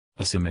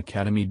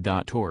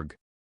asimacademy.org.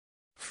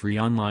 Free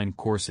online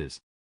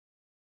courses.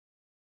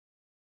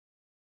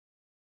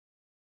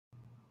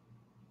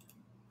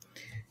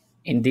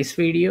 In this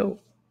video,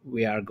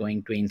 we are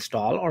going to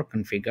install or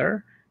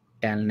configure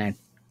Telnet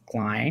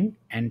client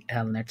and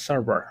Telnet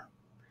server.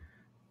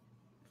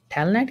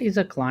 Telnet is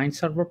a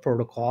client-server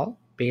protocol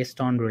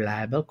based on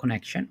reliable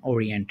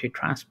connection-oriented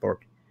transport.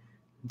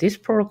 This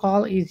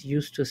protocol is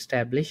used to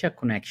establish a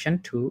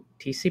connection to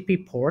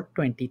TCP port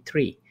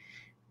 23,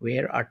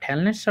 where our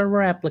Telnet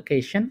server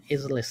application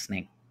is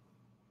listening.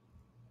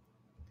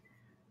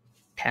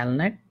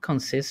 Telnet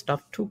consists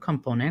of two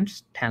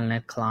components,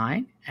 Telnet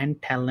client and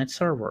Telnet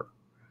server.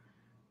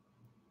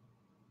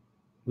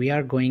 We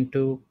are going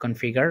to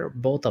configure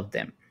both of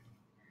them.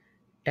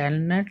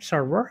 Telnet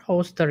server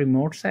hosts the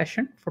remote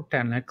session for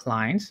Telnet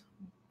clients.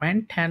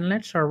 When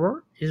Telnet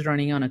server is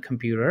running on a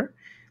computer,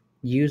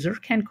 user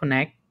can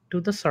connect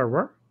to the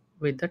server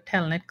with the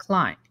Telnet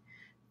client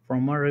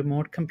from a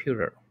remote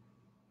computer.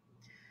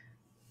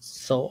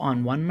 So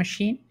on one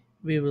machine,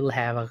 we will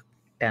have a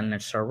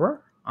Telnet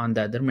server. On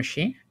the other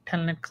machine,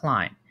 Telnet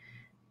client.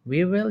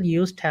 We will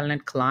use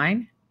Telnet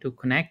client to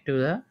connect to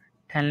the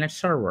Telnet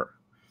server.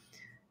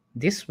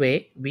 This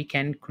way, we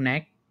can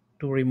connect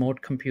to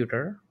remote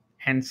computer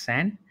and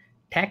send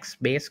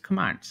text-based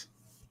commands.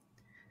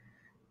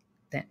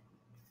 Then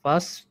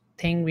first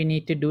thing we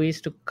need to do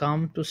is to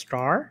come to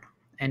start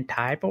and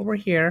type over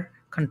here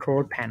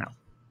control panel.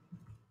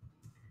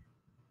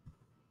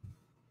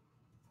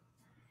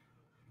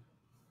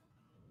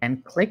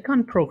 And click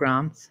on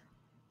programs.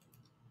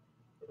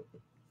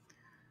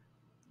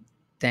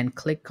 Then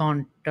click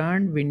on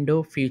turn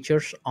window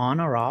features on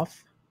or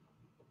off.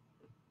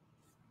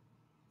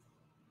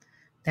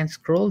 Then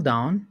scroll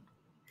down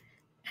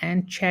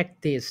and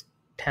check this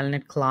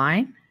Telnet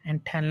client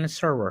and Telnet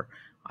server.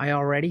 I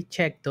already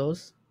checked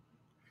those,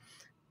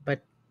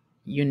 but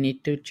you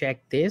need to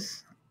check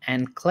this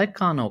and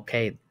click on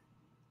OK.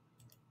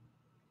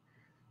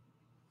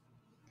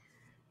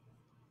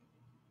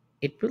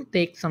 It will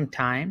take some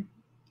time.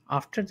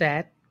 After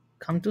that,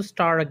 come to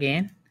start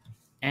again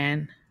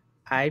and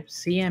type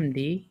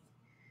CMD.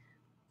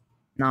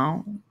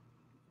 Now,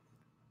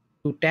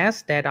 to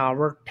test that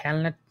our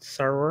Telnet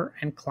server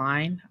and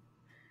client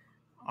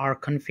are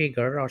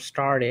configured or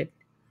started,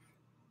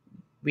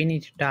 we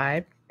need to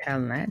type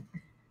Telnet.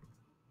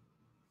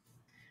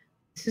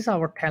 This is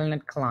our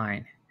Telnet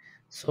client,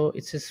 so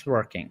it is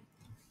working.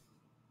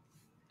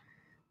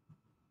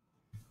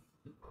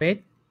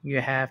 Quit, you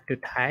have to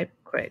type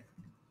quit.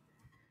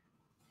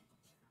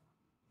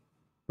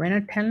 When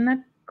a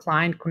Telnet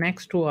client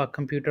connects to a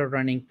computer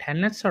running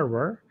Telnet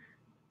server,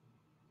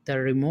 the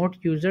remote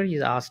user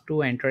is asked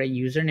to enter a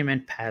username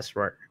and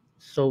password.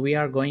 So we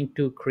are going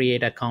to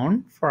create an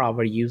account for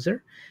our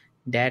user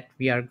that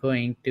we are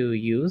going to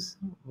use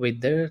with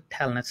the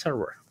Telnet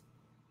server.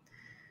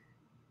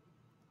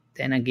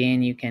 Then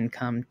again, you can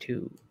come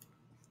to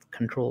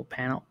control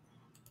panel.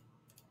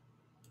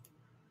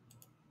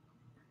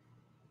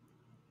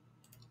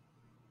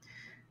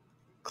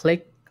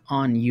 Click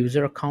on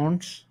user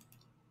accounts.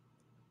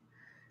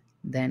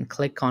 Then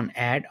click on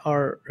add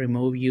or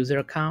remove user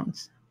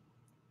accounts.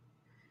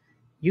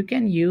 You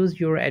can use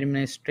your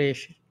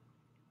administrator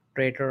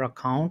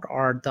account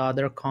or the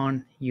other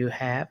account you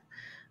have,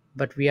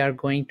 but we are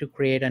going to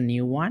create a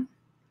new one.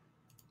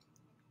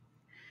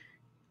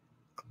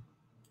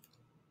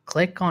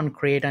 Click on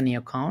create a new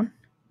account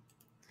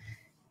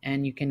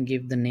and you can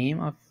give the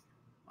name of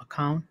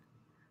account.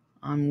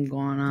 I'm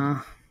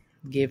gonna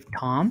give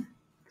Tom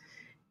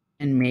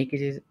and make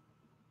it as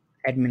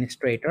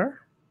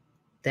administrator.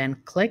 Then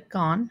click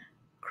on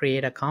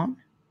create account.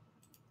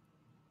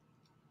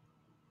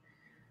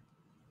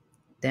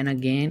 Then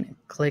again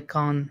click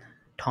on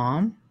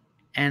Tom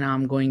and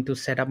I'm going to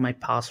set up my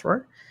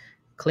password.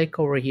 Click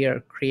over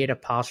here create a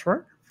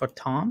password for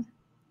Tom.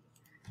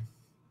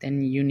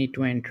 Then you need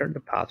to enter the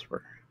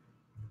password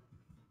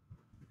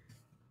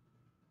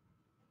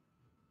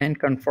and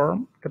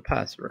confirm the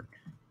password.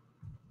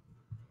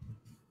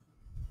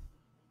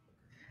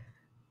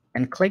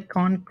 And click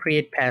on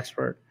create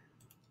password.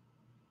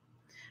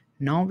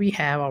 Now we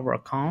have our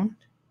account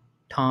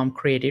Tom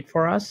created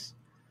for us.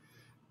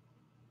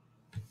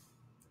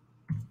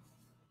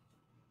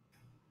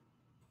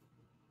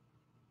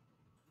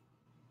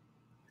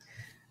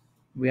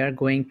 We are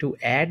going to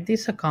add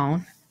this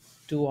account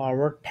to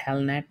our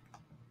Telnet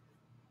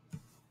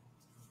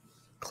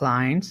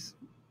clients,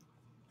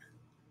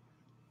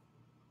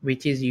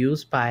 which is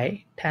used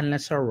by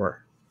Telnet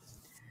server.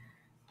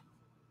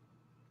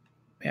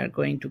 We are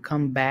going to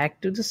come back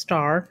to the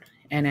start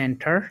and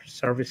enter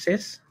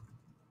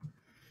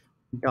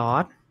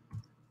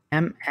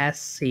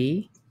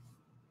services.msc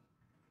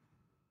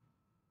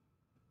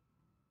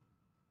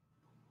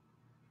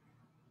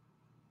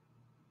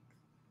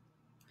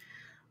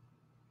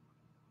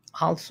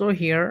Also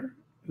here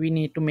we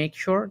need to make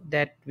sure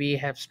that we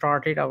have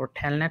started our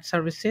Telnet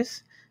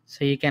services.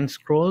 So you can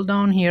scroll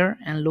down here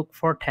and look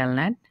for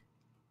Telnet.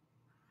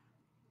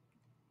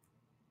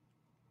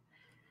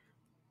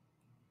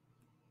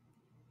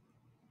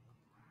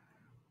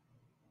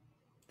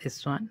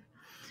 this one.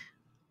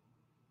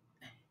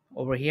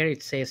 Over here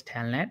it says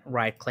Telnet.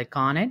 Right click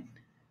on it,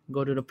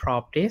 go to the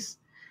properties,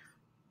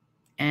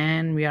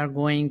 and we are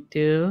going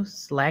to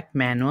select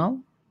manual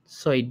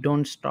so it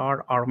don't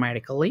start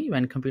automatically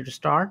when computer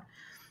start.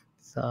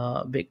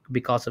 So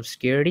because of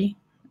security,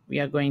 we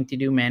are going to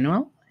do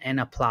manual and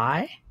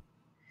apply.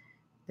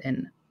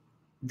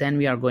 Then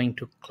we are going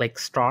to click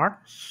start,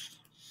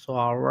 so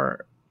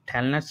our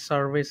Telnet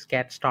service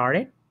gets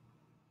started.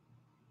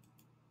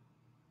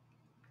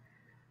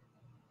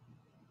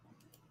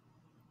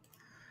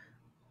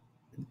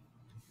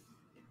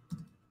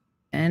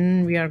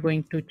 And we are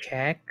going to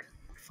check.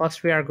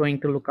 First we are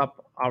going to look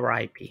up our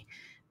IP.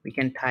 We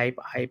can type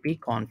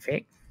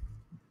ipconfig.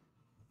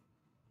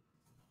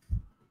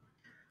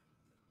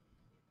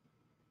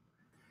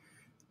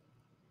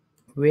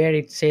 Where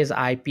it says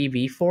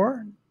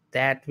IPv4,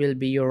 that will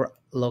be your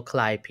local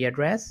IP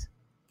address.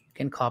 You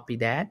can copy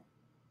that.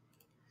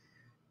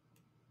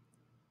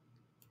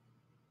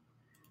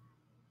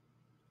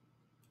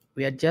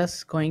 We are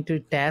just going to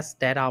test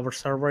that our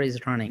server is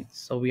running.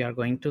 So we are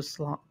going to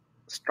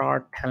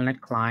start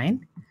Telnet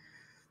client,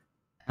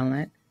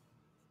 Telnet,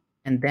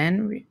 and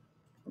then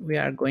we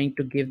are going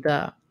to give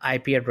the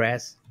IP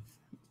address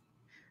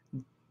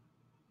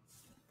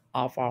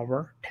of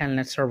our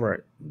Telnet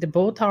server. They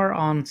both are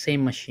on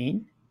same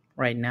machine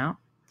right now.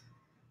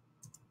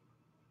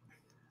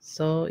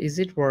 So is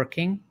it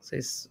working? So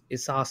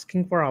it's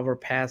asking for our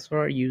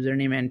password,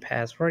 username and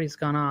password. It's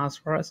gonna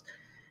ask for us.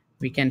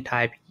 We can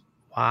type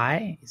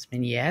Y, it's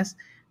mean yes.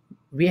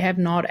 We have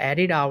not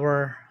added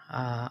our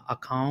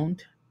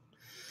account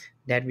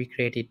that we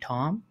created,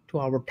 Tom, to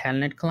our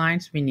Telnet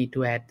clients. We need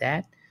to add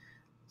that.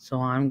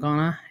 So I'm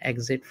gonna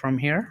exit from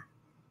here.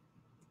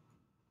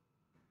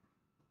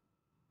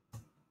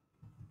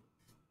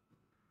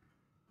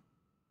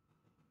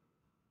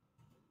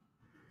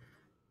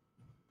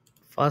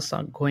 First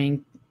I'm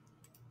going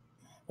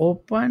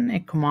open a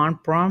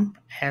command prompt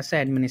as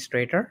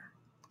administrator.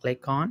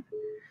 Click on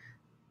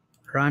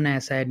run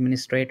as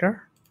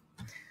administrator,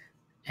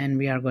 and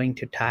we are going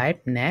to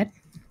type net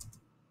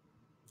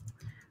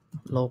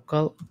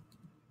local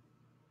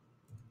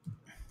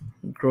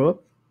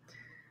group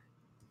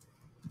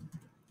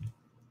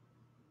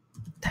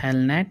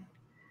Telnet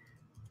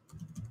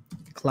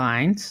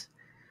clients.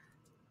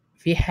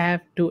 We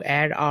have to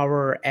add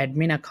our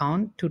admin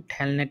account to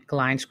Telnet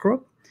clients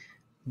group.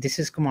 This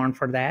is command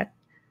for that.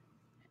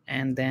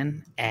 And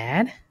then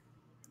add.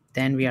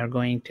 Then we are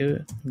going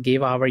to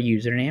give our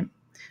username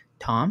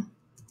Tom.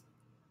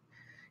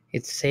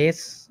 It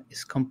says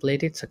it's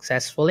completed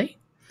successfully.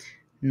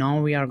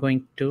 Now we are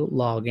going to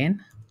log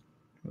in.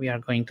 We are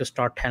going to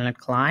start Telnet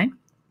client,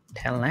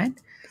 Telnet,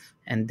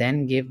 and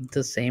then give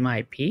the same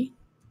IP.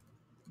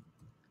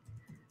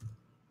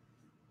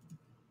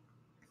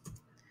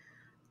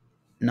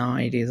 Now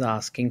it is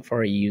asking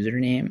for a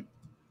username.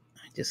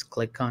 Just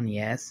click on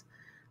yes.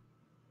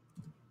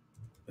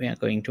 We are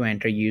going to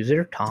enter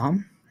user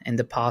Tom, and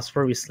the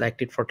password we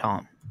selected for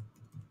Tom.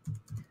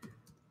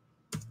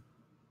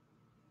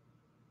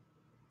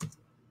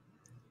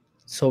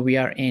 So we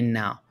are in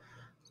now.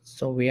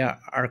 So we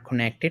are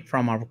connected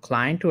from our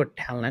client to a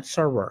Telnet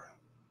server.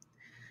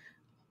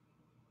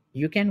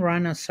 You can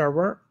run a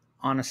server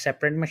on a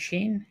separate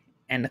machine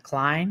and a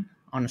client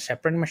on a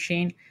separate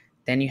machine.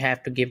 Then you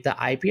have to give the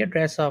IP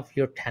address of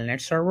your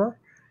Telnet server,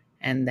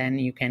 and then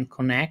you can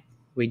connect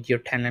with your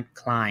Telnet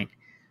client.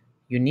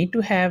 You need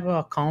to have an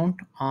account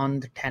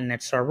on the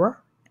Telnet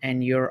server,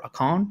 and your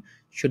account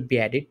should be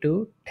added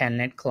to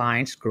Telnet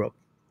clients group.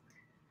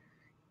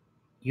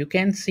 You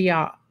can see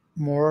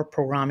more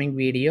programming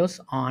videos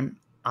on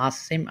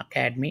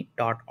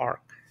asimacademy.org.